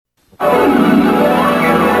Faster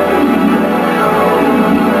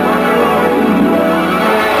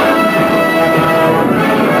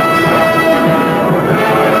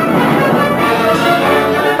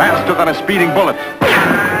than a speeding bullet.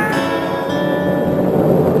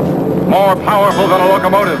 More powerful than a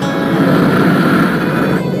locomotive.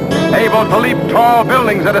 Able to leap tall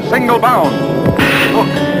buildings at a single bound. Look,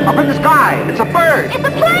 up in the sky, it's a bird. It's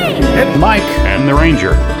a plane. It's Mike and the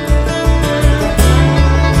Ranger.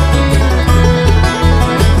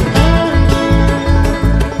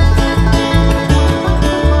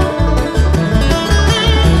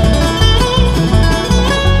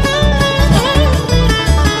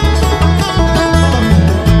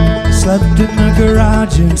 Slept in the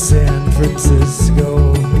garage in San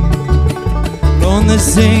Francisco. On the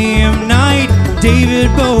same night David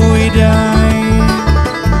Bowie died.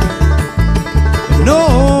 And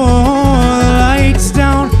all the lights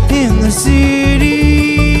down in the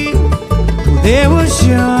city, they were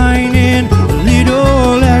shining a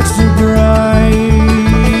little extra bright.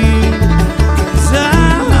 'Cause I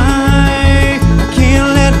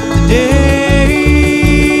can't let the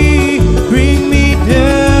day bring me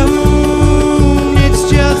down. It's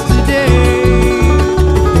just a day.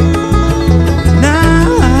 And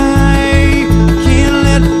I can't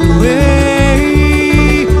let the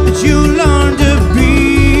way that you learn to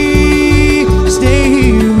be stay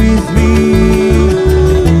here with me.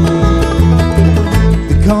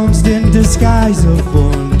 The constant disguise of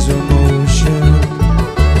one's emotion,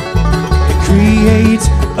 it creates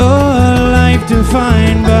a life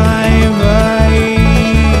defined by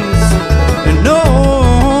vice. And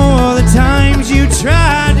all the times you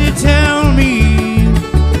tried to tell me,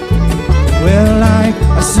 well, I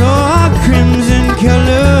saw crimson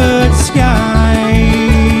colored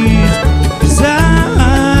skies. 'Cause I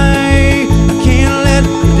can't let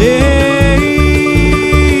the day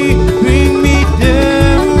bring me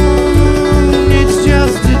down. It's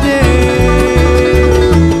just a day.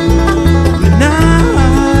 And I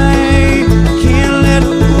can't let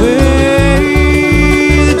the way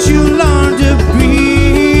that you learn to be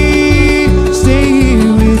stay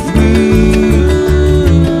here with me.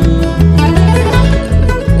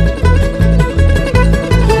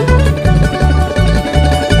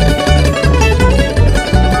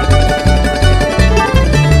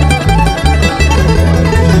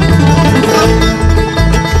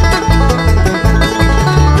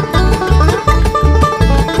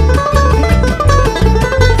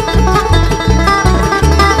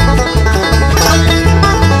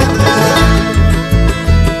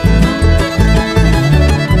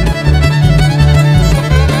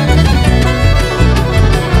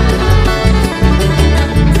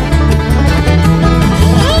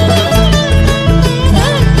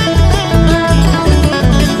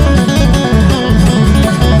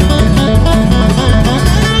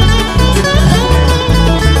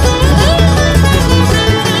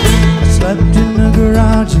 Slept in the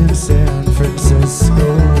garage in San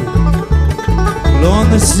Francisco. Well,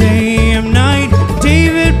 on the same night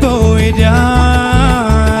David Bowie died.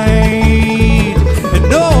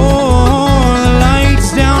 And all the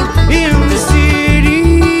lights down in the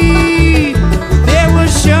city, they were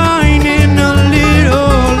shining a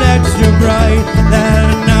little extra bright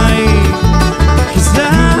that night. 'Cause I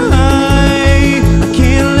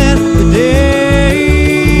can't let the day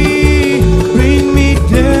bring me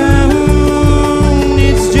down.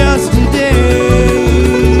 It's just a day.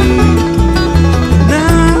 And I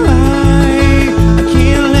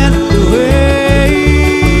can't let the way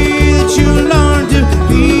that you learn to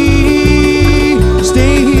be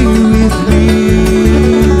stay here with me.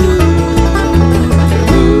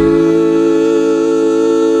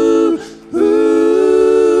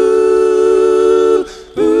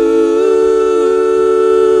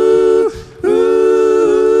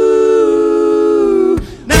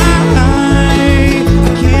 I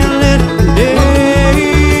can't let the day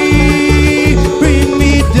bring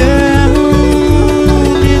me down.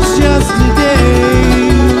 It's just a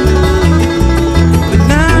day. But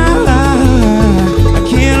now I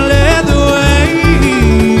can't let the way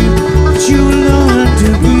that you learn to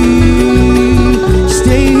be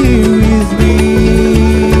stay here with me.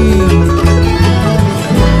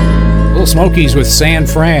 Little Smokies with San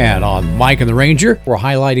Fran on Mike and the Ranger. We're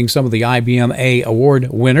highlighting some of the IBM A Award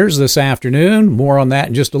winners this afternoon. More on that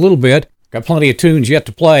in just a little bit. Got plenty of tunes yet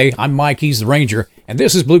to play. I'm Mike, he's the Ranger, and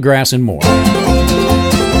this is Bluegrass and More.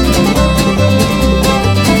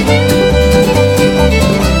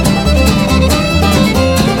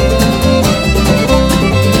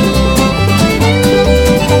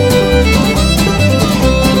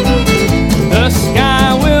 The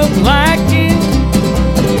sky will blacken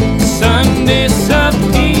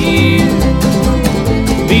disappear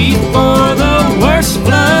before the worst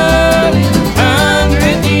flood in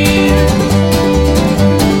 100 years.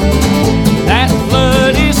 That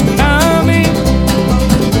flood is coming,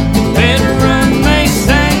 better run, they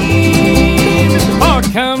say. Mr. Ford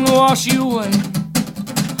come to wash you away.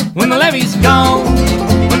 When the levee's gone,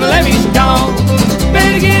 when the levee's gone,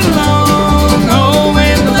 better get along. Oh,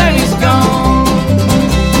 when the levee's gone.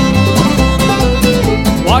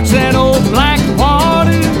 Watch that old black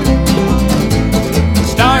water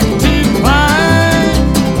start to climb,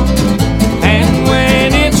 and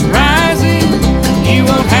when it's rising, you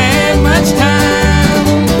won't have much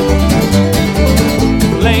time.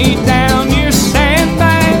 Lay down your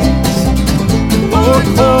sandbags for a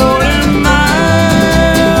quarter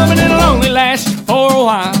mile, but it'll only last you for a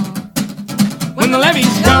while. When the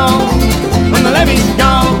levee's gone, when the levee's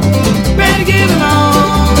gone, better get along.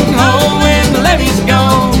 Oh, when the levee's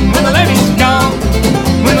gone, when the levee's gone,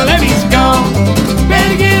 when the levee's gone,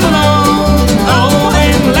 better get along. Oh,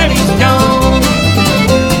 when the levee's gone.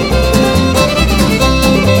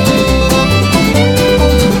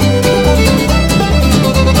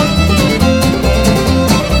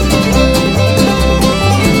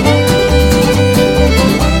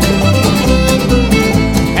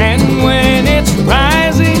 And when it's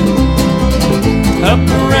rising up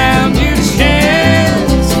around your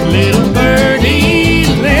chest, little birdie,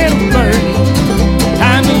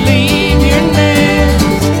 time to leave your nest.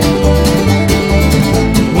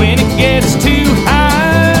 When it gets too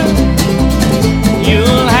high,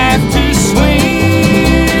 you'll have to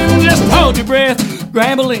swim. Just hold your breath,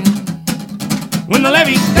 grab a limb. When the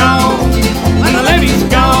levee's gone, when the levee's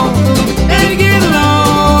gone, better get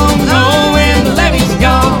along. Oh, when the levee's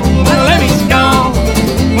gone, when the levee's gone,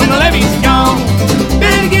 when the levee's gone,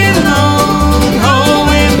 better get along. Oh,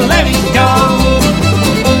 when the levee's gone.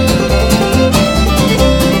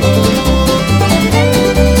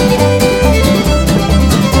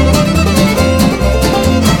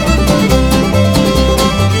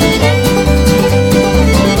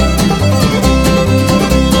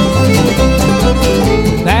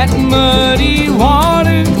 That muddy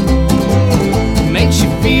water makes you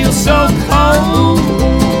feel so cold,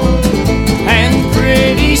 and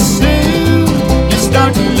pretty soon you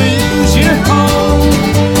start to lose your hold.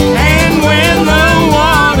 And when the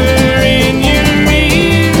water in your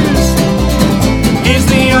ears is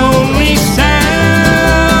the only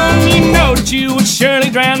sound, you know that you would surely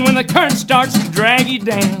drown when the current starts to drag you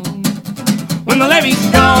down. When the levee's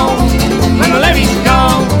gone, when the levee's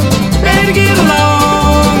gone, better get along.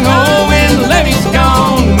 Oh, when the levee's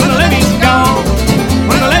gone, when the levee's gone,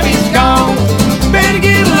 when the levee's gone, better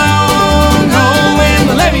get along. Oh, when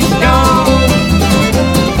the levee's gone.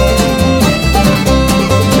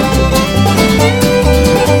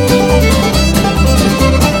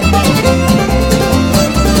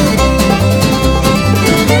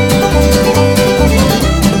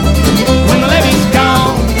 When the levee's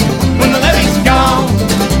gone, when the levee's gone,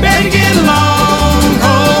 better get along.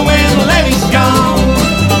 Oh, when the levee's gone.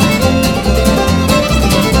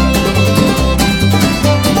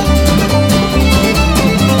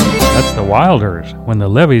 That's the Wilders, When the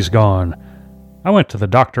Levee's Gone. I went to the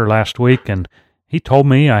doctor last week and he told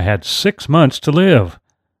me I had 6 months to live.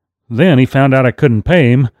 Then he found out I couldn't pay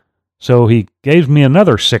him, so he gave me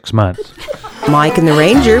another 6 months. Mike and the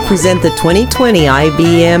Ranger present the 2020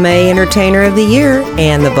 IBMA Entertainer of the Year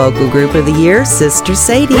and the Vocal Group of the Year, Sister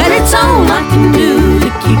Sadie. Well, it's all I can do to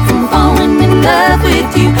keep from falling in love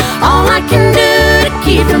with you. All I can do to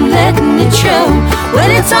keep from letting it show.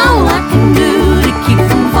 Well, it's all I can do to keep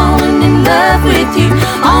from falling in love with you.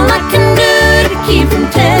 All I can do to keep from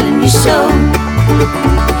telling you so.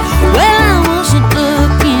 Well, I wasn't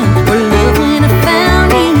looking for love when I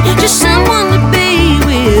found you, just someone to be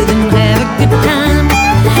with and have a good time.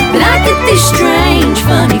 But I get these strange,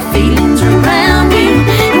 funny feelings around you,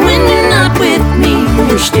 and when you're not with me,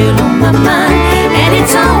 you're still on my mind. And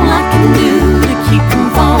it's all I can do to keep from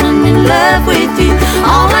falling in love with you.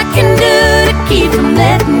 All I can do to keep from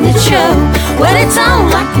letting it show. Well, it's all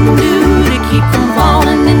I can do to keep from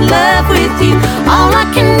falling in love with you. All I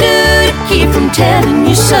can do to keep from telling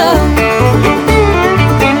you so.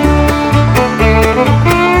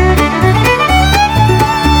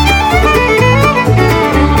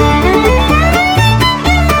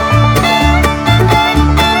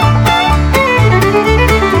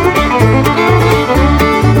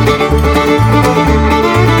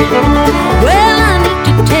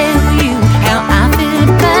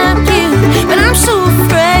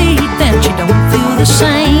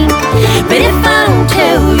 But if I don't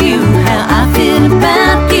tell you how I feel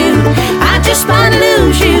about you, I just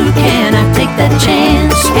that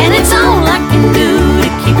chance. And it's all I can do to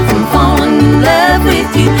keep from falling in love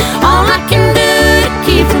with you. All I can do to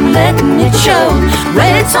keep from letting it show.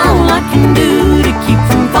 Well, it's all I can do to keep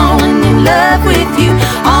from falling in love with you.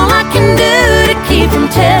 All I can do to keep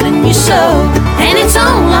from telling you so. And it's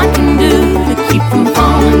all I can do to keep from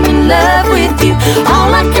falling in love with you.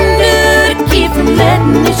 All I can do to keep from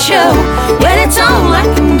letting it show. Well, it's all I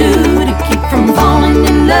can do to keep from falling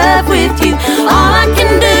in love with you. All I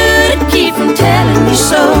can do to keep from telling you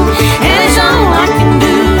so. And it's all I can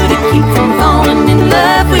do to keep from falling in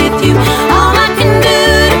love with you. All I can do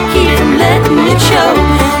to keep from letting it show.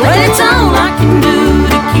 Well, it's all I can do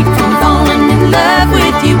to keep from falling in love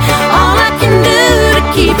with you. All I can do to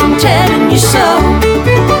keep from telling you so.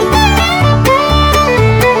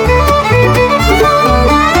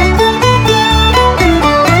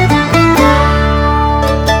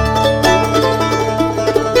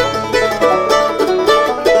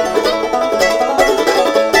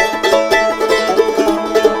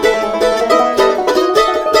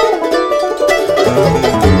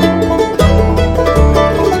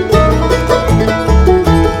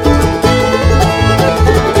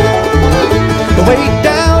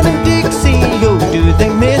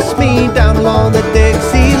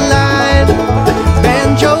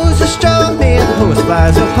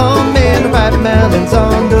 Flies are humming, ripe melons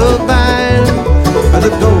on the vine. The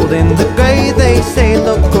gold and the gray, they say,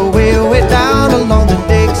 look away, way down along the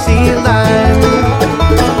Dixie line.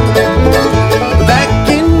 Back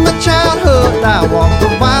in my childhood, I walked the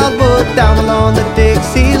wildwood down along the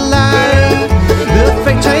Dixie line. The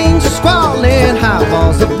freight trains are squalling, high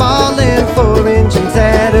walls are balling, 4 engines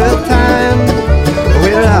at a time.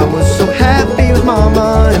 Well, I was so happy with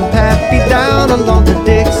Mama and Pappy down along the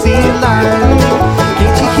Dixie line.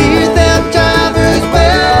 Hear them drivers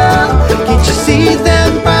well, can't you see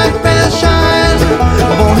them bright bells shine?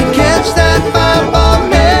 I wanna catch that fireball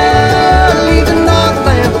mail, leaving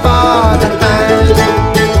Northland far behind.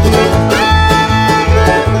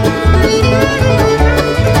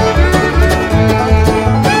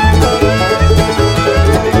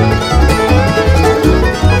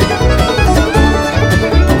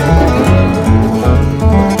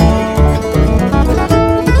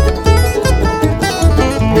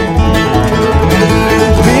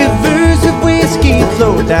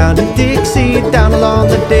 Down in Dixie, down along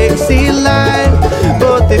the Dixie line.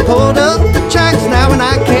 But they pulled up the tracks now and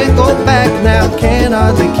I can't go back now. Can't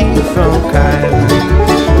hardly keep from crying.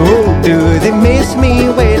 Oh, do they miss me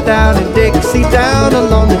way down in Dixie, down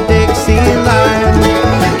along the Dixie line?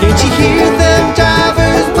 Can't you hear them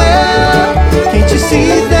drivers well? Can't you see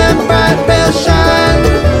them bright bells shine?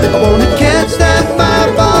 I wanna catch that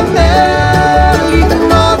fireball mail, leaving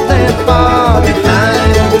Northland far behind.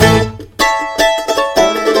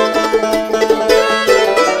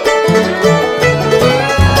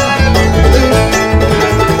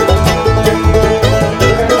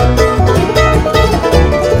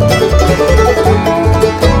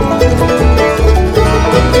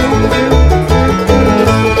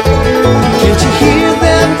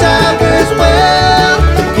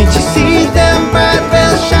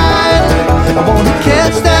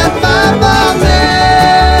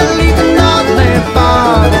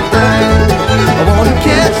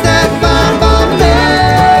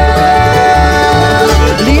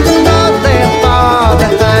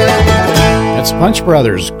 Punch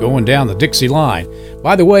Brothers going down the Dixie line.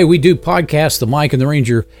 By the way, we do podcast the Mike and the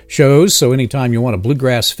Ranger shows, so anytime you want a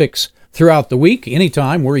bluegrass fix throughout the week,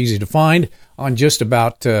 anytime, we're easy to find on just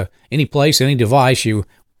about any place, any device. You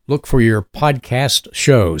look for your podcast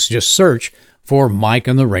shows. Just search for Mike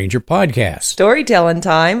and the Ranger podcast. Storytelling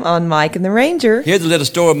time on Mike and the Ranger. Here's a little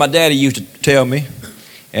story my daddy used to tell me,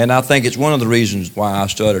 and I think it's one of the reasons why I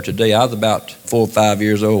stutter today. I was about 4 or 5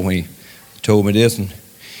 years old when he told me this, and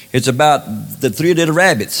it's about the 3 little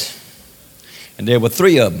rabbits, and there were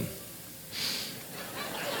 3 of them.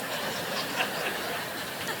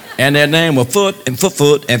 And their name were Foot and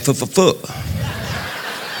Foot and Foot.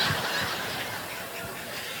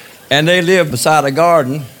 And they lived beside a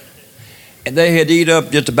garden, and they had eat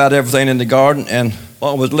up just about everything in the garden, and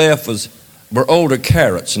what was left were older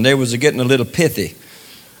carrots, and they was getting a little pithy.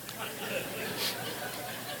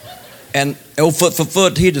 And old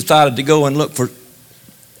Foot, he decided to go and look for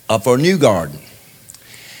a new garden.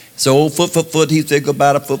 So old Foot, he said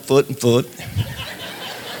goodbye to Foot and Foot.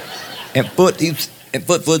 And Foot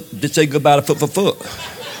just said goodbye to Foot.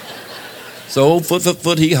 So old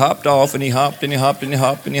Foot, he hopped off, and he hopped, and he hopped, and he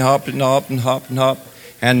hopped, and he hopped, and hopped, and hopped, and hopped,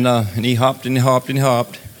 and he hopped, and he hopped, and he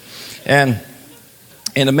hopped. And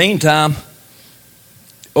in the meantime,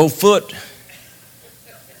 old Foot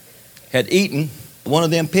had eaten one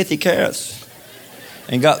of them pithy carrots.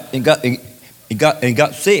 and got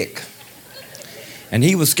sick. And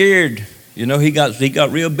he was scared. You know, he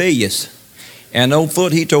got real bilious. And old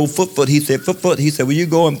Foot, he told Foot, he said, Foot, he said, will you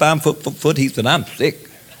go and find Foot? He said, I'm sick.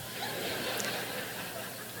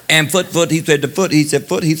 And Foot, he said to Foot, he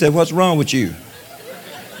said, what's wrong with you?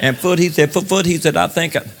 And Foot, he said, he said, I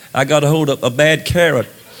think I got a hold of a bad carrot.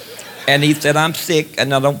 And he said, I'm sick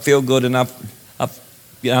and I don't feel good and I'm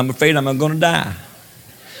afraid I'm going to die.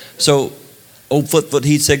 So old Foot,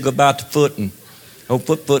 he said goodbye to Foot, and old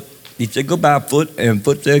Foot, he said goodbye Foot, and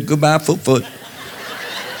Foot said goodbye Foot.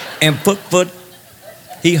 And Foot,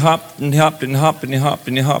 he hopped and hopped and hopped and he hopped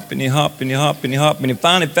and he hopped and he hopped and he hopped and he hopped and he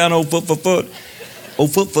finally found old Foot.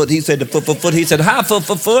 Old Foot, he said to Foot, he said, hi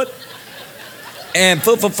Foot. And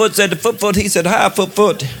Foot said to Foot, he said, hi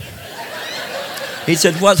Foot. He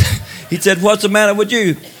said, what's the matter with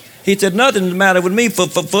you? He said, nothing's the matter with me,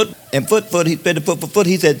 Foot. And Foot, he said to Foot,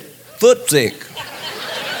 he said, Foot sick.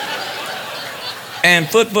 And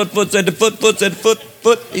Foot said to Foot,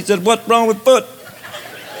 he said, what's wrong with Foot?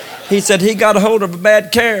 He said, he got a hold of a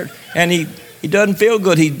bad carrot and he doesn't feel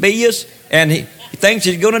good. He's bilious and he thinks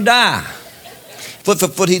he's going to die.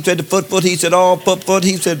 Foot, he said to Foot, he said, oh, Foot,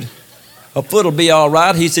 he said, a Foot will be all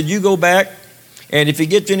right. He said, you go back, and if he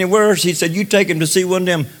gets any worse, he said, you take him to see one of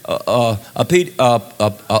them a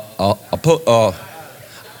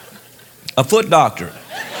foot doctor.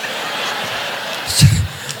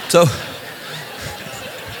 So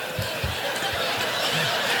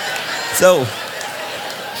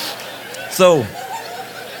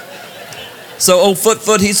old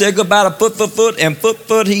Foot, he said goodbye to Foot, and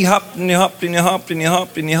Foot, he hopped and he hopped and he hopped and he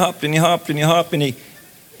hopped and he hopped and he hopped and he hopped and he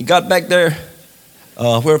got back there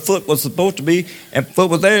where Foot was supposed to be, and Foot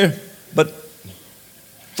was there, but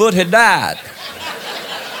Foot had died.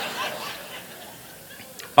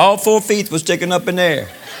 All 4 feet was sticking up in there.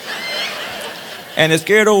 And it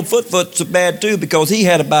scared old Foot so bad too, because he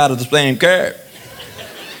had a bite of the same carrot.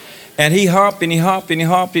 And he hopped and he hopped and he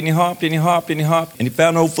hopped and he hopped and he hopped and he hopped and he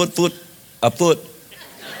found old Foot a foot.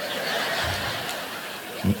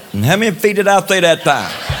 And how many feet did I say that time?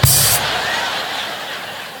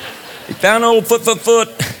 He found old Foot.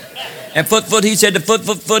 And Foot, he said to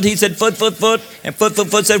Foot, he said, Foot. And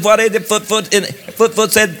Foot said, what is it, Foot? And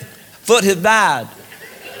Foot said, Foot has died.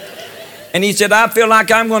 And he said, I feel like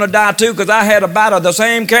I'm going to die too, because I had a bite of the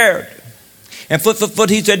same carrot. And Foot,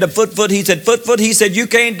 he said to Foot, he said, Foot, he said, you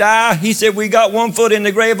can't die. He said, we got 1 foot in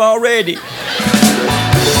the grave already.